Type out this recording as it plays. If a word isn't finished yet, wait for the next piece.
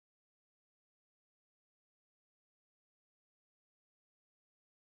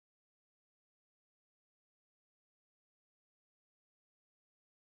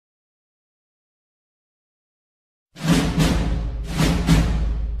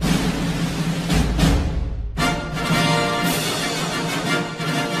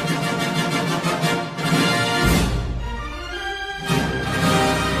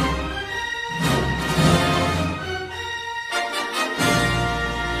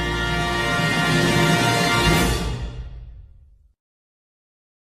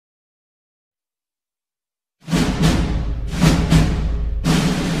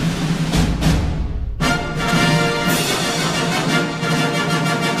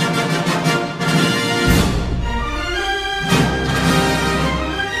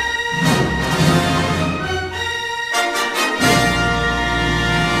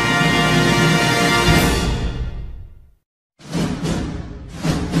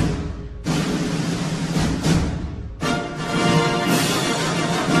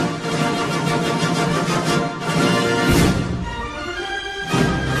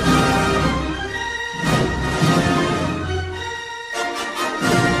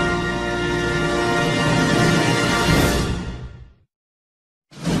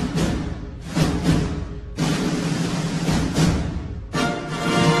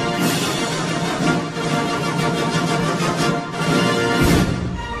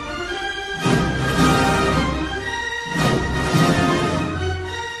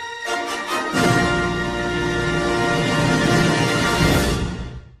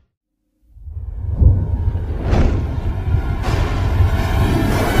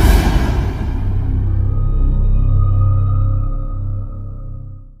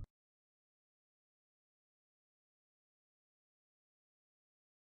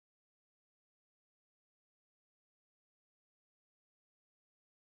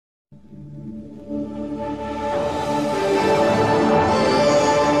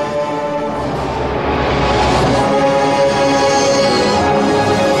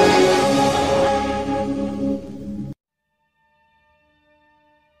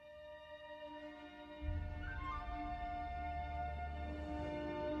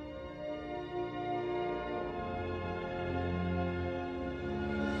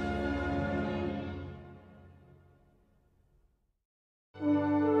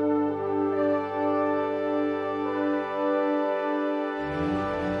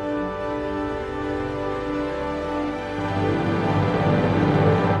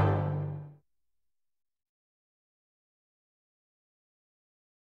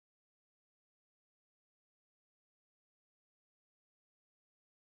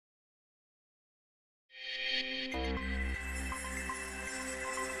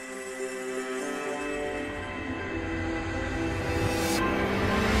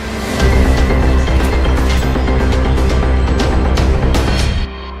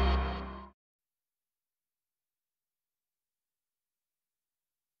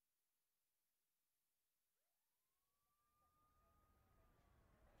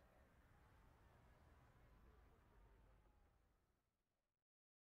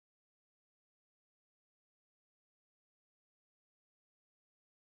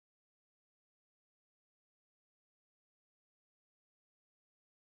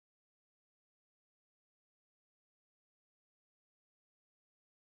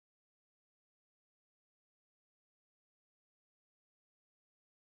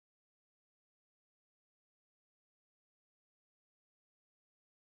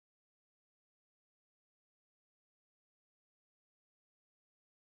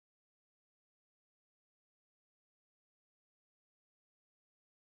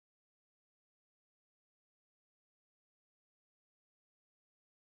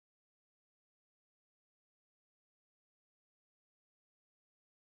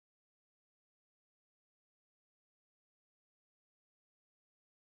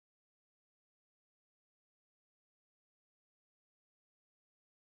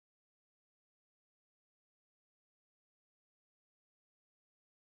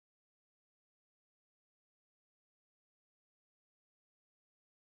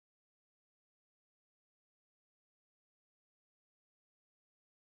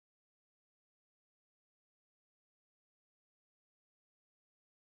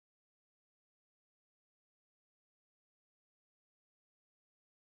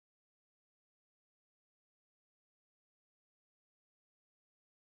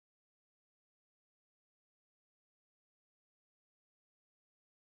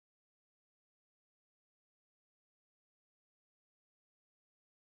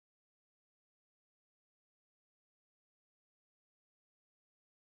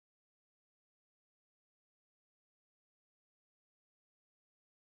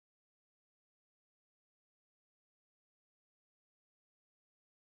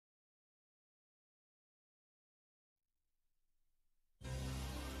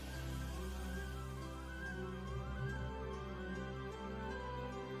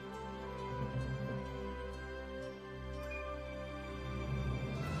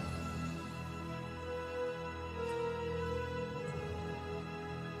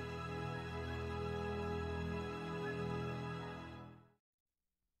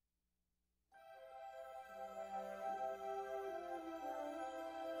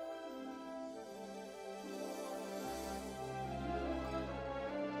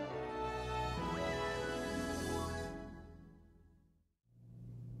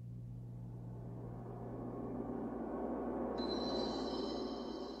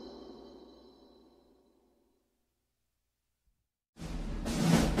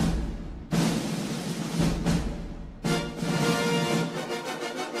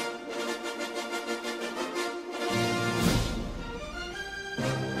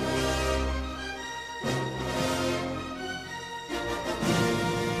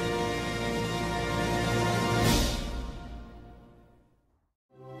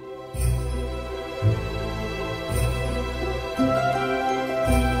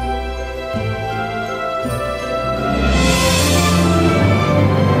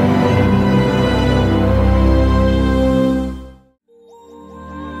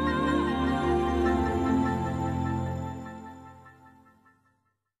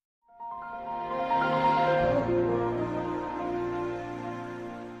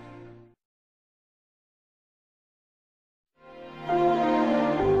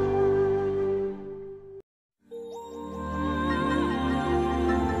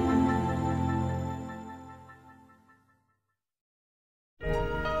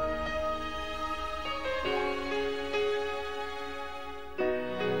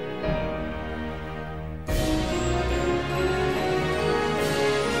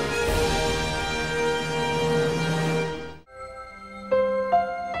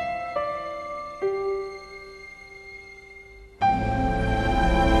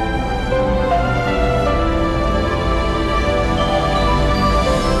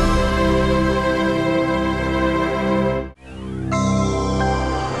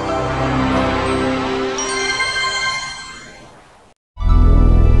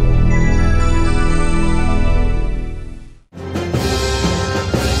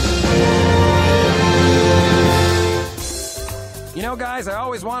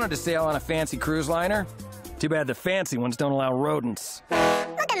always wanted to sail on a fancy cruise liner. Too bad the fancy ones don't allow rodents.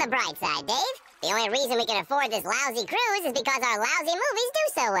 Look on the bright side, Dave. The only reason we can afford this lousy cruise is because our lousy movies do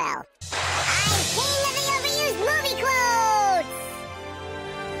so well. I'm king of the overused movie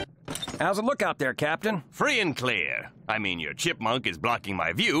quotes! How's it look out there, Captain? Free and clear. I mean, your chipmunk is blocking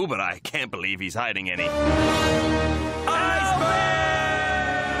my view, but I can't believe he's hiding any.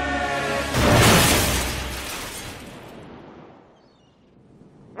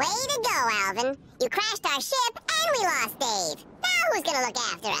 Way to go, Alvin. You crashed our ship and we lost Dave. Now who's gonna look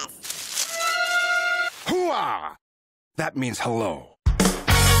after us? Hooah! That means hello. Al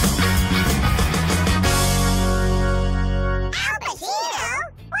Pacino?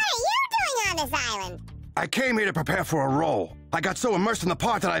 What are you doing on this island? I came here to prepare for a role. I got so immersed in the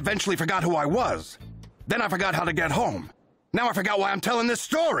part that I eventually forgot who I was. Then I forgot how to get home. Now I forgot why I'm telling this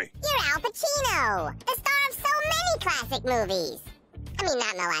story. You're Al Pacino, the star of so many classic movies. I mean,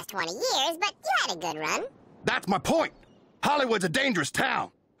 not in the last 20 years, but you had a good run. That's my point. Hollywood's a dangerous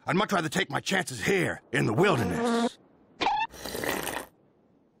town. I'd much rather take my chances here, in the wilderness.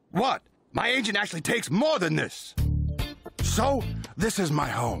 What? My agent actually takes more than this. So, this is my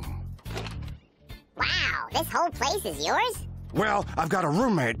home. Wow, this whole place is yours? Well, I've got a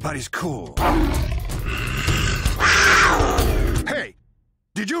roommate, but he's cool. Hey,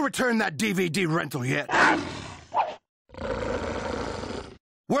 did you return that DVD rental yet?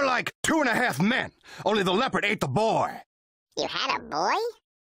 We're like 2.5 men, only the leopard ate the boy. You had a boy?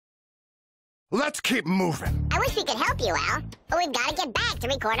 Let's keep moving. I wish we could help you, Al, but we've got to get back to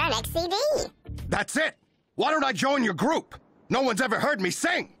record our next CD. That's it. Why don't I join your group? No one's ever heard me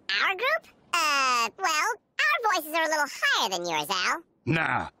sing. Our group? Well, our voices are a little higher than yours, Al.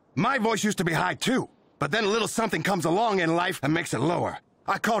 Nah, my voice used to be high too, but then a little something comes along in life and makes it lower.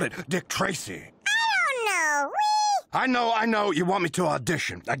 I called it Dick Tracy. I don't know. I know, you want me to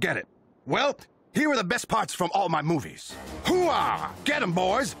audition. I get it. Well, here are the best parts from all my movies. Hooah! Get 'em,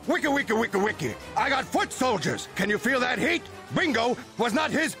 boys! Wiki, wiki, wiki, wiki. I got foot soldiers. Can you feel that heat? Bingo was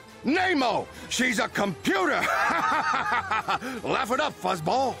not his Nemo. She's a computer. Laugh it up,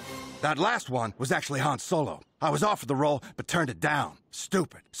 fuzzball. That last one was actually Han Solo. I was offered the role, but turned it down.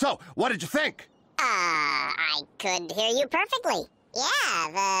 Stupid. So, what did you think? I could hear you perfectly. Yeah,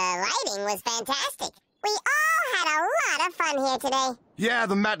 the lighting was fantastic. We all had a lot of fun here today. Yeah,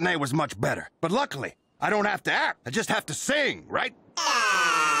 the matinee was much better. But luckily, I don't have to act. I just have to sing, right?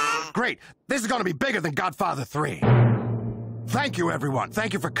 Great. This is gonna be bigger than Godfather 3. Thank you, everyone.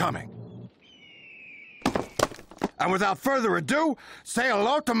 Thank you for coming. And without further ado, say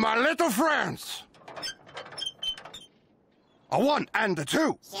hello to my little friends. A 1 and a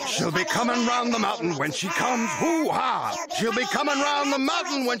 2. She'll be coming round the mountain when she comes, hoo-ha! She'll be coming round the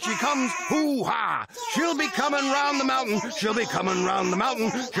mountain when she comes, hoo-ha! She'll be coming round the mountain, she'll be coming round the mountain,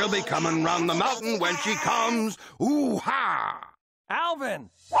 she'll be coming round the mountain when she comes, hoo-ha! Alvin!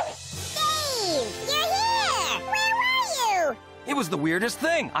 Dave, you're here! Where were you? It was the weirdest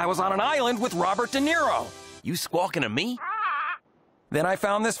thing. I was on an island with Robert De Niro. You squawking at me? Then I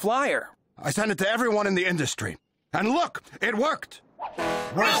found this flyer. I sent it to everyone in the industry. And look, it worked!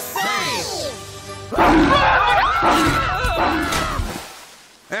 We're saved!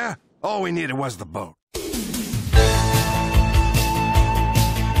 Yeah, all we needed was the boat.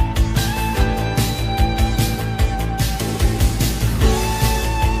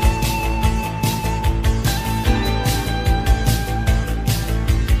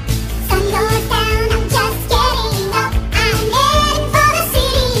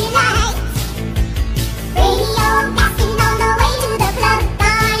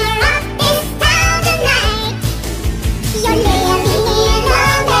 You're living in a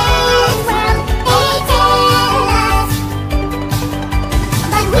man's world.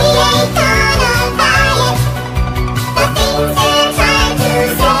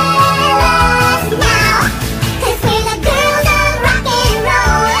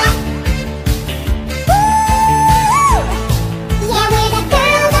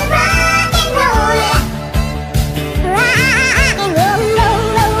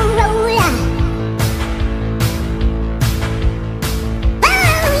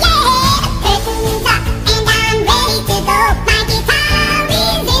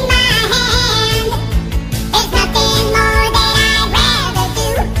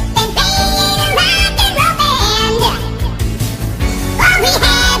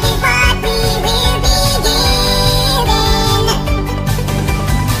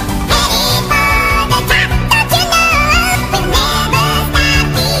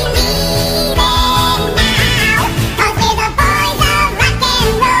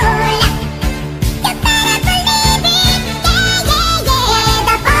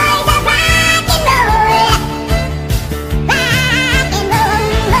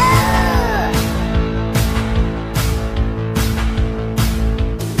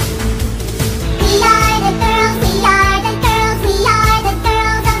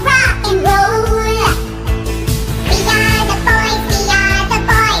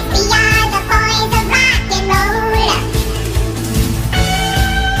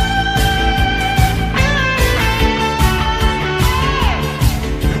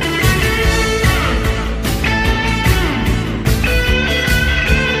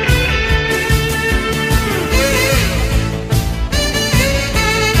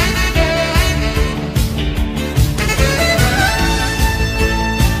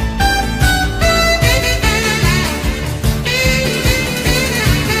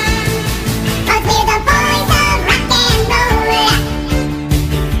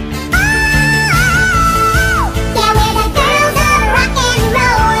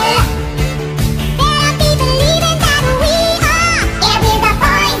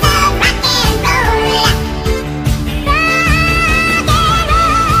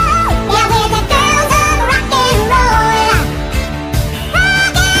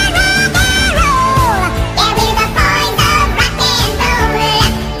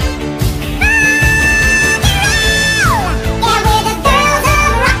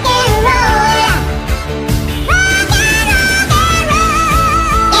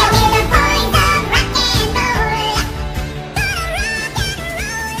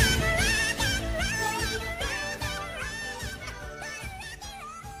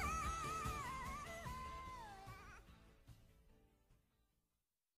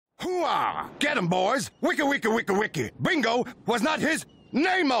 Hoo-ah! Get him, boys! Wiki, wiki, wiki, wiki. Bingo was not his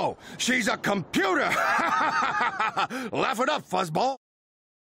name-o. She's a computer. Laugh it up, fuzzball.